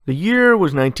The year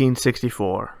was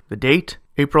 1964. The date,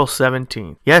 April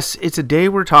 17th. Yes, it's a day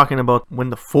we're talking about when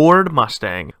the Ford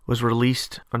Mustang was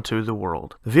released onto the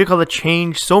world. The vehicle that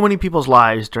changed so many people's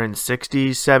lives during the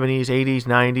 60s, 70s, 80s,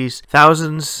 90s,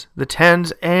 thousands, the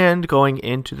 10s, and going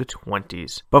into the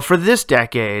 20s. But for this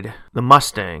decade, the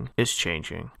Mustang is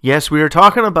changing. Yes, we are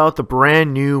talking about the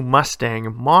brand new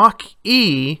Mustang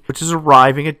Mach-E, which is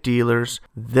arriving at dealers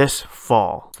this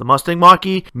fall. The Mustang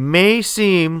Mach-E may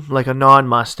seem like a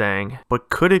non-Mustang, but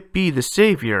could it be the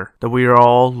savior that we are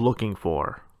all looking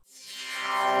for?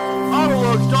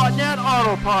 Autologs.net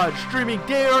Autopod, streaming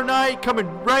day or night, coming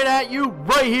right at you,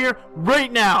 right here,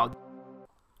 right now.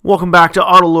 Welcome back to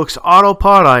Autolooks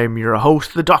Autopod. I am your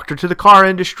host, the doctor to the car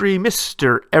industry,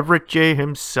 Mr. Everett J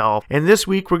himself. And this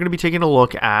week we're going to be taking a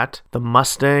look at the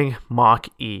Mustang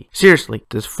Mach-E. Seriously,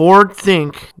 does Ford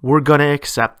think we're going to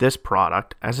accept this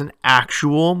product as an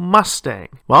actual Mustang?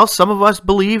 Well, some of us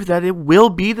believe that it will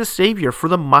be the savior for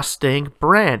the Mustang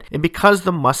brand. And because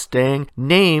the Mustang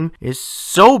name is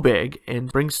so big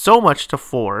and brings so much to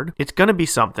Ford, it's going to be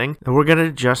something that we're going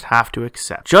to just have to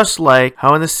accept. Just like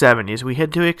how in the 70s we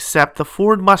had to accept the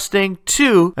Ford Mustang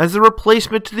II as the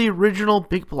replacement to the original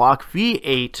big block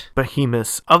V8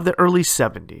 behemoths of the early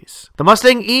 70s. The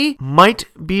Mustang E might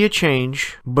be a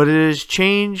change, but it is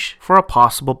change for a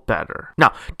possible better.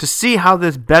 Now, to see how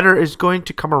this better is going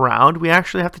to come around, we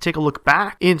actually have to take a look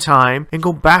back in time and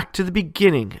go back to the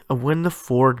beginning of when the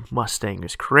Ford Mustang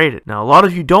was created. Now, a lot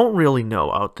of you don't really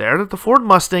know out there that the Ford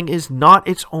Mustang is not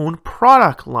its own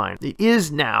product line. It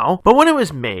is now, but when it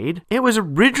was made, it was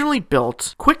originally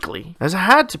built quickly, as it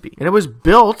had to be. And it was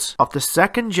built off the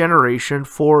second generation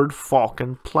Ford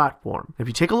Falcon platform. If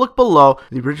you take a look below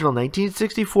the original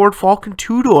 1960 Ford Falcon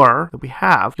two-door that we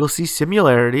have, you'll see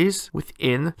similarities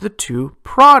within the two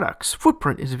products.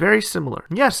 Footprint is very similar.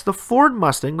 Yes, the Ford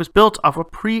Mustang was built off a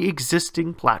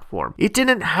pre-existing platform. It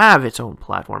didn't have its own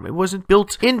platform. It wasn't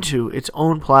built into its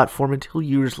own platform until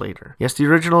years later. Yes, the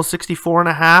original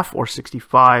 64.5 or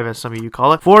 65 as some of you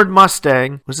call it, Ford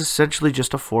Mustang was essentially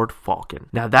just a Ford Falcon.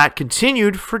 Now that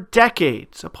continued for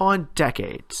decades upon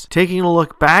decades. Taking a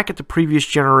look back at the previous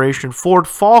generation Ford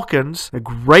Falcons that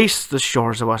graced the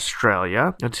shores of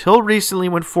Australia until recently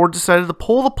when Ford decided to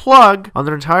pull the plug on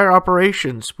their entire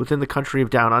operations within the country of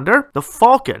Down Under, the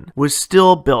Falcon was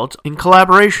still built in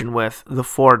collaboration with the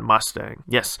Ford Mustang.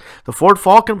 Yes, the Ford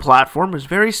Falcon platform was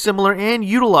very similar and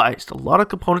utilized a lot of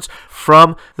components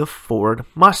from the Ford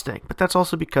Mustang, but that's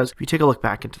also because if you take a look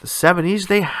back into the 70s,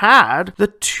 they had the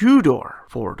two-door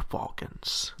Ford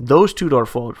Falcons. Those two-door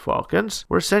Ford Falcons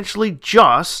were essentially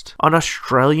just an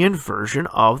Australian version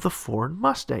of the Ford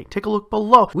Mustang. Take a look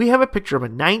below. We have a picture of a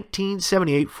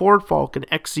 1978 Ford Falcon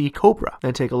XC Cobra.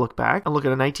 Then take a look back and look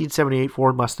at a 1978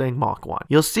 Ford Mustang Mach 1.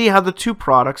 You'll see how the two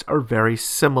products are very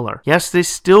similar. Yes, they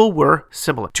still were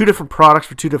similar. Two different products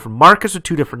for two different markets with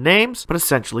two different names, but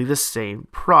essentially the same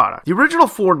product. The original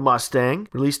Ford Mustang,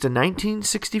 released in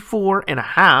 1964 and a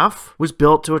half, was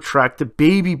built to attract the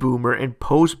baby boomer and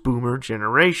post-boomer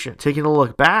generation. Taking a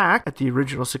look back at the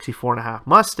original 64.5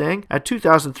 Mustang at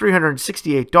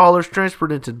 $2,368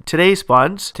 transferred into today's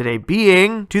funds, today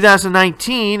being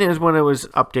 2019 is when it was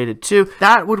updated to,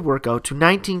 that would work out to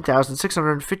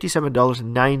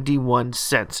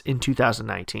 $19,657.91 in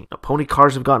 2019. Now, pony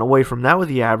cars have gotten away from that with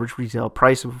the average retail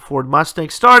price of a Ford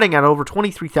Mustang starting at over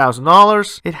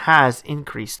 $23,000. It has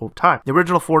increased over time. The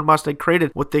original Ford Mustang created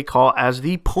what they call as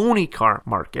the pony car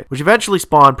market, which eventually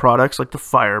spawned products like the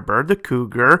Firebird, the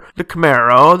Cougar, the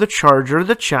Camaro, the Charger,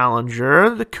 the Challenger,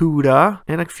 the Cuda,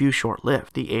 and a few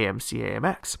short-lived, the AMC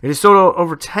AMX. It has sold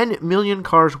over 10 million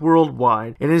cars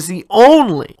worldwide and is the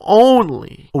only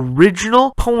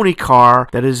original pony car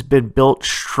that has been built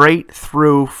straight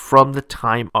through from the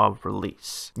time of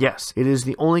release. Yes, it is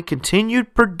the only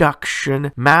continued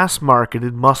production,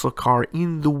 mass-marketed muscle car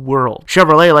in the world.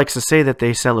 Chevrolet likes to say that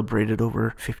they celebrated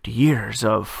over 50 years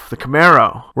of the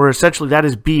Camaro, where essentially that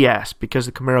is BS because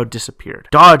the Camaro disappeared.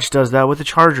 Dodge does that with the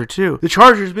Charger too. The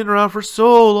Charger's been around for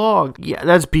so long. Yeah,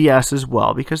 that's BS as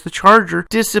well because the Charger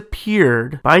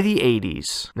disappeared by the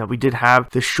 80s. Now, we did have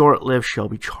the short-lived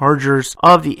Shelby Chargers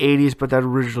of the 80s, but that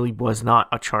originally was not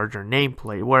a Charger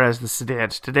nameplate, whereas the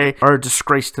sedans today are a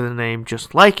disgrace to the name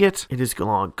just like it. It is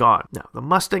long gone. Now, the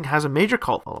Mustang has a major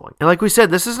cult following. And like we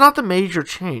said, this is not the major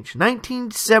change.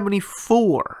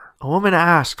 1974 a woman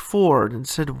asked Ford and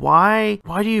said, why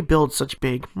do you build such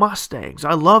big Mustangs?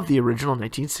 I love the original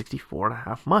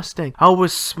 1964.5 Mustang. How it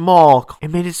was small.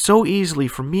 It made it so easily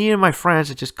for me and my friends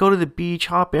to just go to the beach,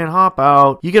 hop in, hop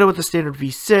out. You get it with the standard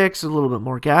V6, a little bit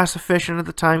more gas efficient at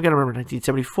the time. You gotta remember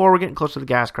 1974, we're getting close to the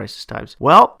gas crisis times.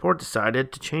 Well, Ford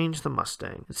decided to change the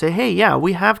Mustang and say, hey, yeah,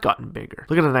 we have gotten bigger.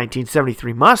 Look at the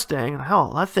 1973 Mustang.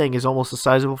 Hell, that thing is almost the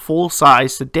size of a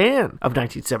full-size sedan of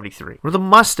 1973. Where the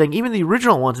Mustang, even the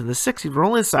original ones in the 60s, were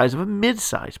only the size of a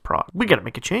mid-size product. We gotta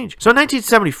make a change. So in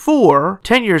 1974,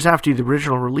 10 years after the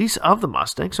original release of the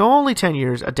Mustang, so only 10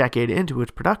 years, a decade into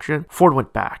its production, Ford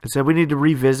went back and said, we need to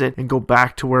revisit and go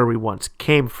back to where we once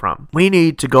came from. We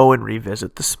need to go and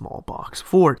revisit the small box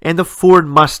Ford. And the Ford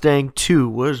Mustang II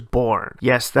was born.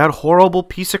 Yes, that horrible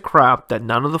piece of crap that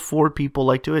none of the Ford people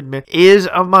like to admit is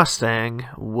a Mustang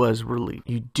was released.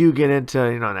 You do get into,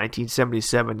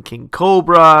 1977 King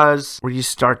Cobras, where you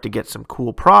start to get some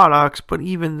cool products, but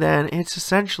even then, it's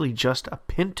essentially just a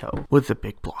Pinto with a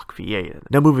big block V8 in it.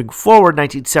 Now moving forward,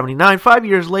 1979, 5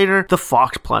 years later, the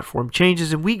Fox platform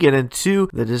changes and we get into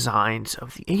the designs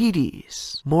of the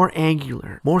 80s. More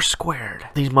angular, more squared.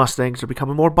 These Mustangs are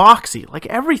becoming more boxy, like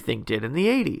everything did in the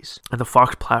 80s. And the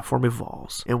Fox platform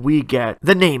evolves, and we get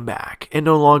the name back. It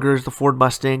no longer is the Ford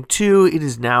Mustang II, it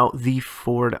is now the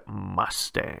Ford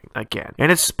Mustang again.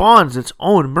 And it spawns its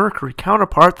own Mercury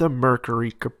counterpart, the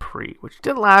Mercury Capri, which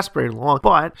didn't last very long,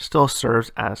 but still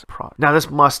serves as a product. Now this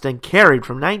Mustang carried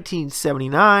from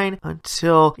 1979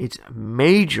 until its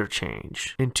major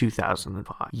change in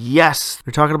 2005. Yes,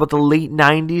 we're talking about the late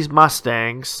 90s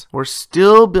Mustangs were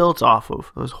still built off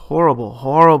of those horrible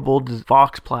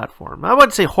Fox platform. I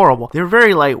wouldn't say horrible. They were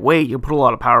very lightweight. You put a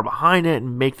lot of power behind it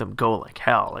and make them go like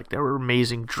hell. Like they were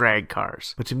amazing drag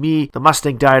cars. But to me, the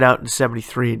Mustang died out in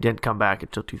 73 and didn't come back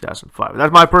until 2005.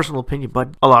 That's my personal opinion, but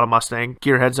a lot of Mustang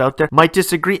gearheads out there might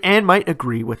disagree and might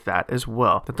agree with that as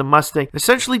well. That the Mustang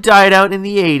essentially died out in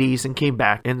the 80s and came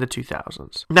back in the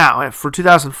 2000s. Now, for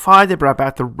 2005, they brought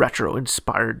back the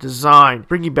retro-inspired design,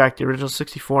 bringing back the original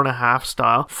 64.5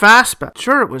 style fastback.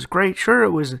 Sure, it was great. Sure,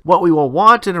 it was what we all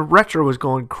wanted, and retro was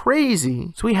going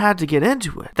crazy, so we had to get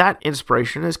into it. That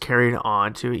inspiration is carried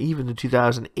on to even the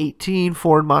 2018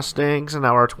 Ford Mustangs and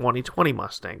now our 2020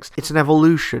 Mustangs. It's an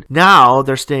evolution. Now,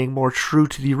 they're staying more true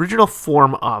to the original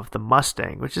form of the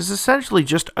Mustang, which is essentially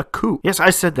just a coupe. Yes, I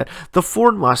said that. The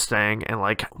Ford Mustang, and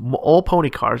like all pony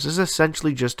cars, is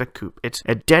essentially just a coupe. It's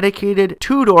a dedicated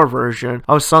two-door version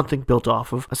of something built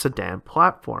off of a sedan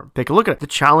platform. Take a look at it. The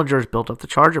Challenger is built off the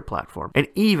Charger platform. And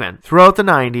even throughout the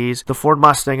 90s, the Ford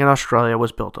Mustang in Australia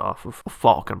was built off of a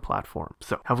Falcon platform.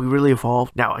 So have we really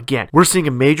evolved? Now, again, we're seeing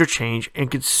a major change in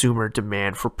consumer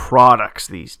demand for products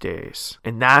these days.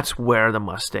 And that's where the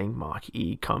Mustang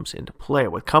Mach-E comes into play,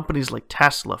 with companies like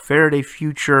Tesla, Faraday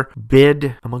Future,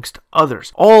 BID, amongst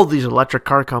others. All these electric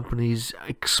car companies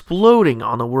exploding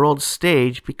on the world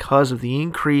stage because of the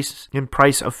increase in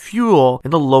price of fuel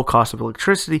and the low cost of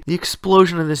electricity. The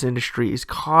explosion in this industry is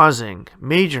causing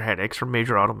major headaches for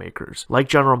major automakers like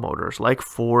General Motors, like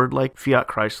Ford, like Fiat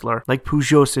Chrysler, like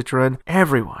Peugeot, Citroën.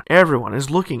 Everyone is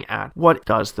looking at what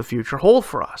does the future hold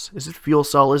for us. Is it fuel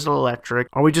cell? Is it electric?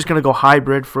 Are we just going to go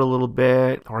hybrid for a little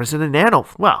bit? Or is it a nano?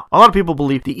 Well, a lot of people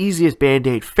believe the easiest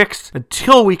band-aid fix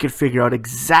until we can figure out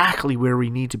exactly where we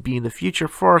need to be in the future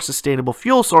for our sustainable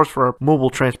fuel source for our mobile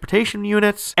transportation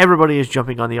units. Everybody is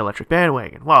jumping on the electric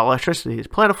bandwagon. Well, electricity is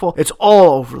plentiful. It's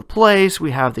all over the place.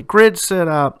 We have the grid set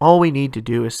up. All we need to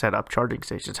do is set up charging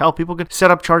stations. Hell, people can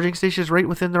set up charging stations right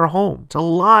within their home. It's a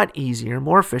lot easier and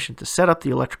more efficient to set up the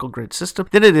electrical grid system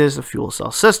than it is the fuel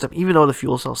cell system, even though the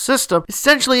fuel cell system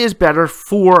essentially is better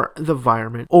for the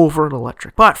environment over an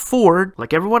electric. But Ford,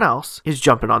 like everyone else, is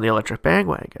jumping on the electric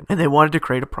bandwagon, and they wanted to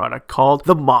create a product called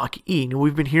the Mach-E. And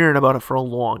we've been hearing about it for a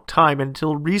long time, and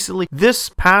until recently, this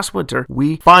past winter,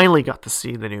 we finally got to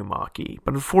see the new Mach-E.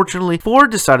 But unfortunately,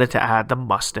 Ford decided to add the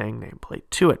Mustang nameplate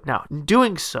to it. Now, in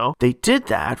doing so, they did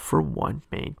that for one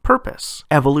main purpose: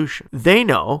 evolution. They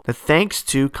know that thanks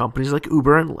to companies like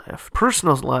Uber and Lyft,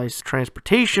 personalized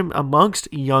transportation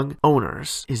amongst young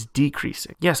owners is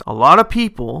decreasing. Yes, a lot of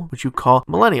people, which you call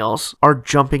millennials, are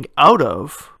jumping out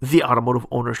of the automotive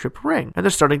ownership ring, and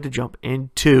they're starting to jump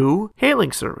into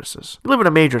hailing services. You live in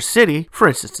a major city, for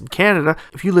instance in Canada,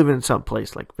 if you live in some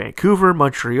place like Vancouver,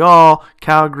 Montreal,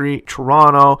 Calgary,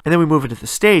 Toronto, and then we move into the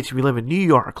States, if you live in New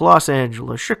York, Los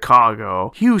Angeles,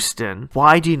 Chicago, Houston,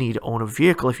 why do you need to own a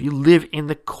vehicle if you live in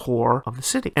the core of the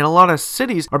city? And a lot of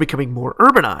cities are becoming more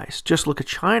urbanized. Just look at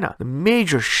China. The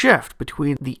major shift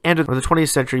between the end of the 20th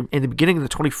century and the beginning of the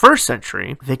 21st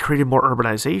century, they created more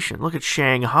urbanization. Look at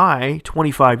Shanghai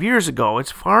 25 years ago.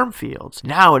 It's farm fields.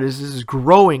 Now it is this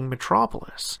growing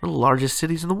metropolis. They're the largest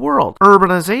cities in the world.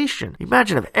 Urbanization.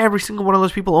 Imagine if every single one of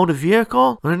those people owned a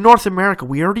vehicle. And in North America,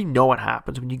 we already know what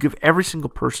happens when you give every single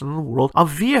person in the world a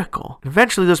vehicle. And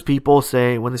eventually those people,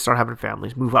 say, when they start having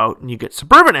families, move out and you get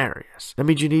suburban areas. That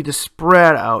means you need to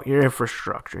spread out your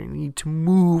infrastructure. You need to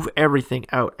move everything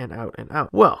out and out and out.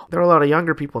 Well, there are a lot of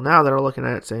younger people now that are looking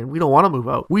at it saying, we don't want to move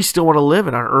out. We still want to live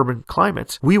in our urban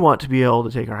climates. We want to be able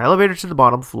to take our elevator to the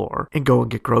bottom floor and go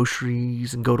and get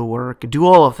groceries and go to work and do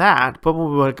all of that. But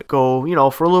when we want to go,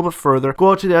 for a little bit further,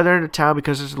 go out to the other end of town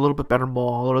because there's a little bit better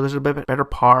mall or there's a bit better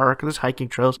park or there's hiking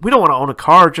trails. We don't want to own a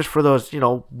car just for those,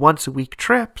 once a week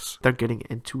trips. They're getting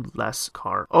into less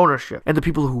car ownership. And the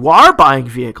people who are buying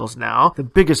vehicles now, the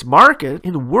biggest market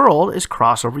in the world is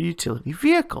crossover utility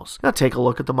vehicles. Now take a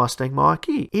look at the Mustang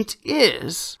Mach-E. It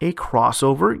is a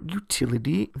crossover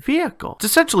utility vehicle. It's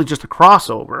essentially just a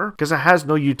crossover because it has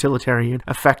no utilitarian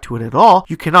effect to it at all.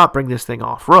 You cannot bring this thing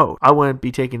off-road. I wouldn't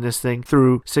be taking this thing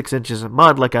through 6 inches of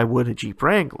mud like I would a Jeep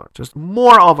Wrangler. Just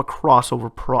more of a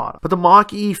crossover product. But the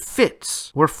Mach-E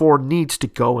fits where Ford needs to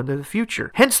go into the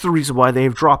future. Hence the reason why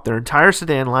they've dropped their entire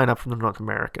sedan lineup from the North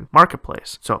American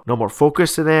marketplace. So no more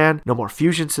Focus sedan, no more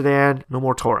Fusion sedan, no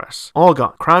more Taurus. All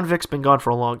gone. Crown Vic's been gone for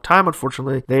a long time.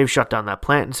 Unfortunately, they've shut down that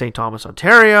plant in St. Thomas,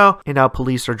 Ontario, and now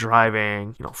police are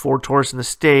driving, Ford Taurus in the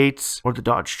States or the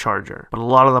Dodge Charger. But a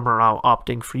lot of them are now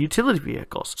opting for utility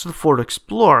vehicles. So the Ford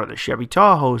Explorer, the Chevy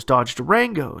Tahoes, Dodge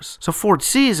Durangos. So Ford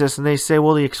sees this and they say,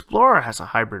 well, the Explorer has a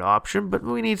hybrid option, but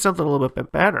we need something a little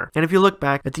bit better. And if you look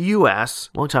back at the US,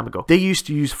 a long time ago, they used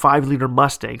to use 5-liter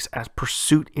Mustangs as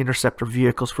pursuit interceptor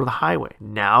vehicles for the highway.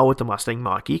 Now with the Mustang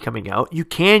Mach-E coming out, you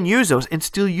can use those and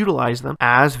still utilize them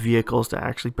as vehicles to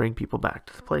actually bring people back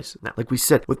to the places. Now, like we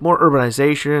said, with more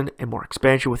urbanization and more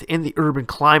expansion within the urban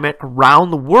climate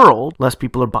around the world, less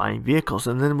people are buying vehicles.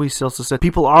 And then we also said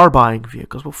people are buying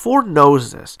vehicles. Well, Ford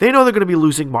knows this. They know they're going to be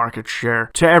losing market share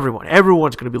to everyone.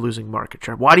 Everyone's going to be losing market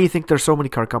share. Why do you think there's so many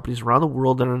car companies around the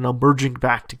world that are now merging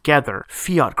back together?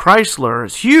 Fiat Chrysler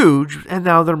is huge, and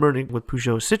now they're merging with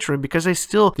Peugeot Citroën because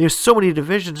there's so many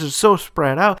divisions and so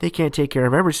spread out, they can't take care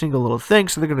of every single little thing,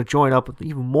 so they're going to join up with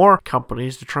even more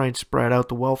companies to try and spread out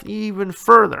the wealth even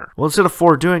further. Well, instead of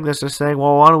Ford doing this, they're saying,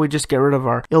 well, why don't we just get rid of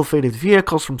our ill-fated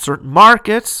vehicles from certain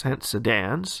markets, hence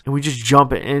sedans, and we just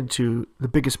jump into the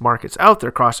biggest markets out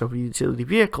there, crossover utility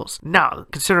vehicles. Now,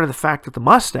 considering the fact that the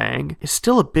Mustang is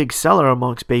still a big seller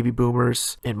amongst baby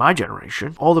boomers in my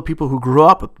generation, all the people who grew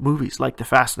up with movies like The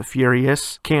Fast and the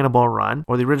Furious, Cannonball Run,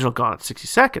 or the original Gone in 60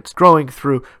 Seconds, growing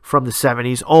through from the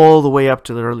 70s all the way up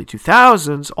to the early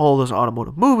 2000s, all those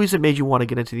automotive movies that made you want to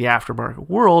get into the aftermarket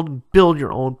world and build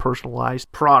your own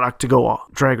personalized product to go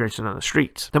drag racing on the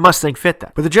streets. The Mustang fit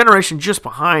that. But the generation just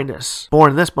behind us,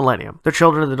 born in this millennium, they're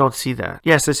children that don't see that.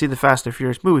 Yes, they see the Fast and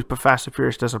Furious movies, but Fast and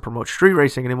Furious doesn't promote street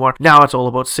racing anymore. Now it's all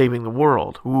about saving the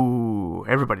world. Ooh,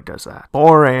 everybody does that.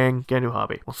 Boring. Get a new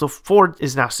hobby. Well, so Ford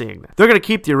is now seeing that. They're going to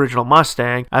keep the original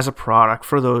Mustang as a product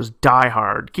for those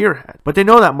die-hard gearhead. But they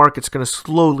know that market's going to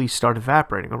slowly start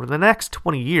evaporating over the next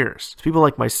 20 years. So people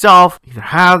like myself either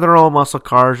have their own muscle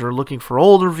cars or are looking for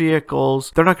older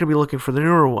vehicles. They're not going to be looking for the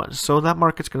newer ones. So that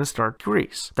market's going to start to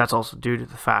decrease. That's also due to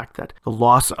the fact that the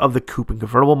loss of the coupe and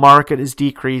convertible market is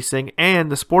decreasing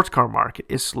and the sports car market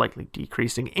is slightly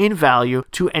decreasing in value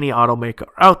to any automaker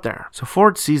out there. So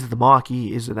Ford sees that the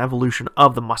Mach-E is an evolution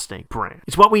of the Mustang brand.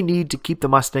 It's what we need to keep the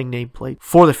Mustang nameplate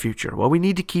for the future. What we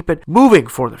need to keep it moving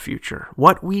for the future.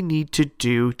 What we need to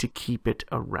do to keep it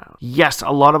around. Yes,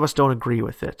 a lot of us don't agree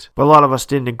with it, but a lot of us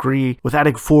didn't agree with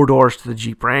adding 4 doors to the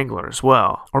Jeep Wrangler as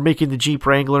well, or making the Jeep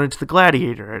Wrangler into the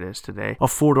Gladiator it is today, a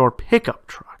 4-door pickup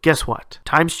truck. Guess what?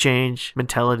 Times change,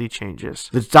 mentality changes.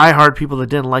 The diehard people that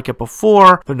didn't like it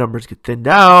before, the numbers get thinned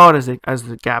out as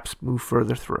the gaps move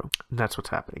further through. And that's what's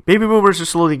happening. Baby boomers are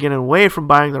slowly getting away from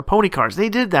buying their pony cars. They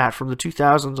did that from the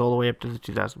 2000s all the way up to the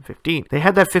 2015. They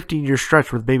had that 15-year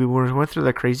stretch where the baby boomers went through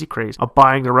that crazy craze of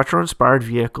buying the retro-inspired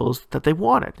vehicles that they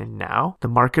wanted. And now the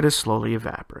market is slowly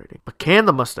evaporating. But can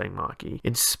the Mustang Mach-E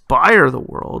inspire the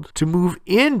world to move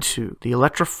into the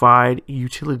electrified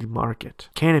utility market?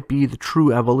 Can it be the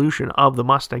true evolution of the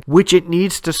Mustang, which it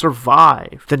needs to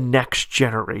survive the next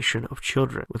generation of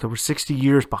children? With over 60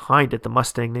 years behind it, the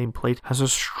Mustang nameplate has a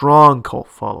strong cult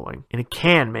following, and it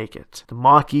can make it. The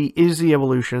Mach-E is the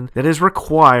evolution that is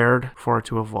required for it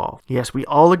to evolve. Yes, we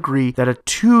all agree that a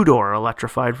 2-door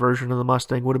electrified version of the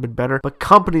Mustang would have been better, but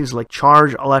companies like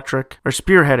Charge Electric are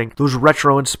spearheading those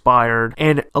retro-inspired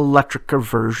and electric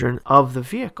version of the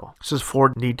vehicle. So does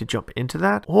Ford need to jump into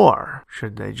that, or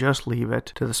should they just leave it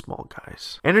to the small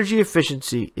guys? Energy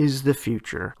efficiency is the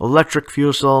future. Electric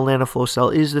fuel cell and nanoflow cell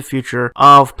is the future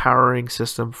of powering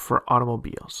system for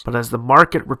automobiles. But as the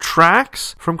market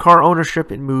retracts from car ownership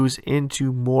and moves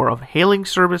into more of hailing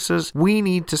services, we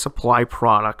need to supply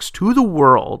products to the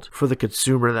world for the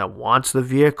consumer that wants the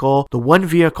vehicle, the one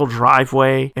vehicle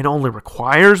driveway, and only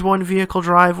requires one vehicle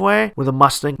driveway, where the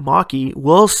Mustang Mach-E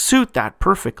will suit that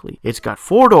perfectly. It's got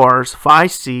 4 doors,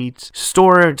 5 seats,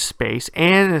 storage space,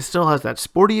 and it still has that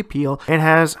sporty appeal and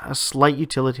has a slight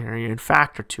utilitarian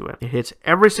factor to it. It hits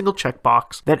every single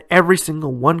checkbox that every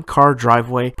single one-car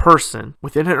driveway person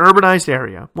within an urbanized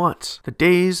area wants. The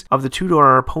days of the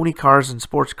 2-door pony cars and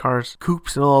sports cars,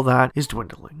 coupes and all that is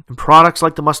dwindling. And products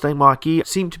like the Mustang Mach-E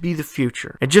seem to be the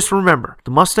future. And just remember,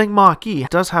 the Mustang Mach-E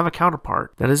does have a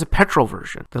counterpart that is a petrol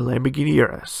version. The Lamborghini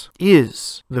Urus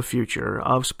is the future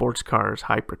of sports cars,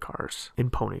 hypercars,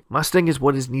 and pony. Mustang is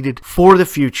what is needed for the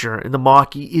future, and the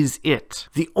Mach-E is it.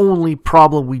 The only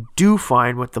problem we do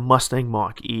find with the Mustang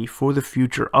Mach-E for the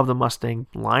future of the Mustang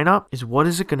lineup is, what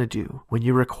is it going to do when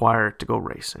you require it to go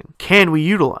racing? Can we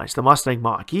utilize the Mustang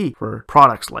Mach-E for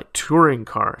products like touring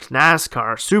cars,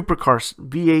 NASCAR, supercars,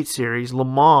 V8 series, Le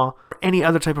Mans, or any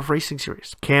other type of racing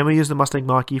series? Can we use the Mustang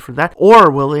Mach-E for that,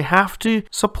 or will they have to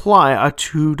supply a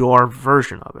 2-door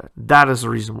version of it? That is the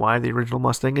reason why the original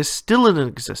Mustang is still in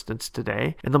existence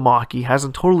today, and the Mach-E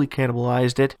hasn't totally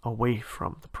cannibalized it away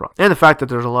from the product. And the fact that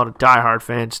there's a lot of diehard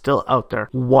fans still out there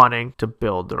wanting to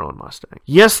build their own Mustang.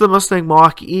 Yes, the Mustang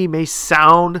Mach-E may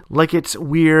sound like it's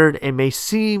weird and may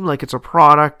seem like it's a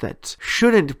product that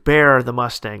shouldn't bear the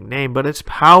Mustang name, but its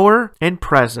power and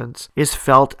presence is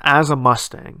felt as a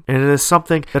Mustang, and it is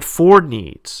something that Ford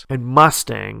needs and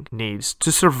Mustang needs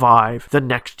to survive the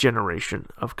next generation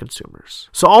of consumers.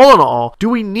 So all in all, do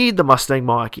we need the Mustang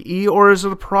Mach-E, or is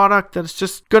it a product that's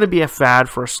just going to be a fad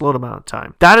for a slow amount of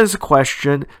time? That is a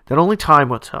question that only time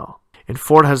will tell. And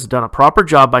Ford has done a proper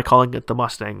job by calling it the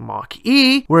Mustang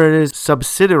Mach-E, where it is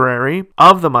subsidiary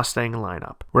of the Mustang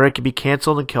lineup, where it can be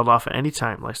canceled and killed off at any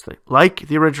time, like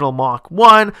the original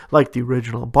Mach-1, like the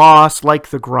original Boss, like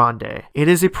the Grande. It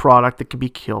is a product that can be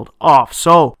killed off.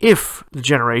 So if the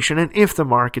generation and if the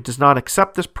market does not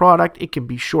accept this product, it can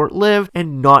be short-lived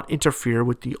and not interfere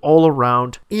with the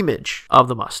all-around image of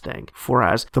the Mustang,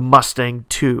 whereas the Mustang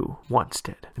 2 once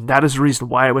did. And that is the reason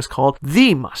why it was called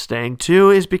the Mustang 2,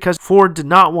 is because Ford did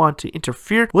not want to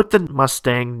interfere with the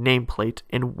Mustang nameplate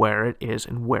and where it is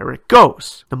and where it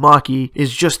goes. The Mach-E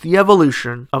is just the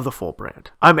evolution of the full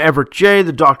brand. I'm Everett J,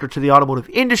 the doctor to the automotive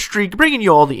industry, bringing you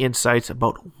all the insights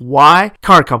about why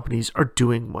car companies are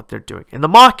doing what they're doing. And the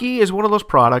Mach-E is one of those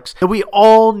products that we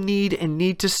all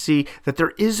need to see that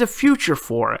there is a future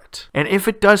for it. And if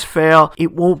it does fail,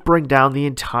 it won't bring down the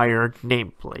entire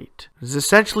nameplate. This is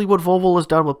essentially what Volvo has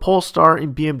done with Polestar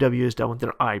and BMW has done with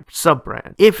their i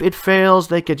sub-brand. If it fails,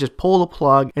 they could just pull the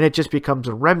plug and it just becomes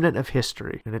a remnant of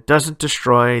history, and it doesn't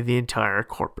destroy the entire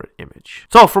corporate image.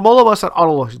 So from all of us at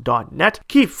Autolux.net,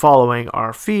 keep following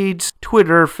our feeds,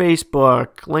 Twitter,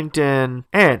 Facebook, LinkedIn,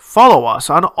 and follow us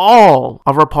on all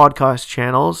of our podcast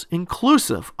channels,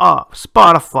 inclusive of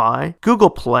Spotify, Google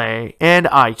Play, and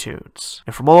iTunes.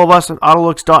 And from all of us at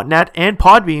Autolux.net and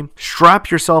Podbeam,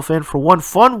 strap yourself in for one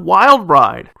fun, wild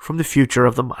ride from the future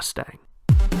of the Mustang.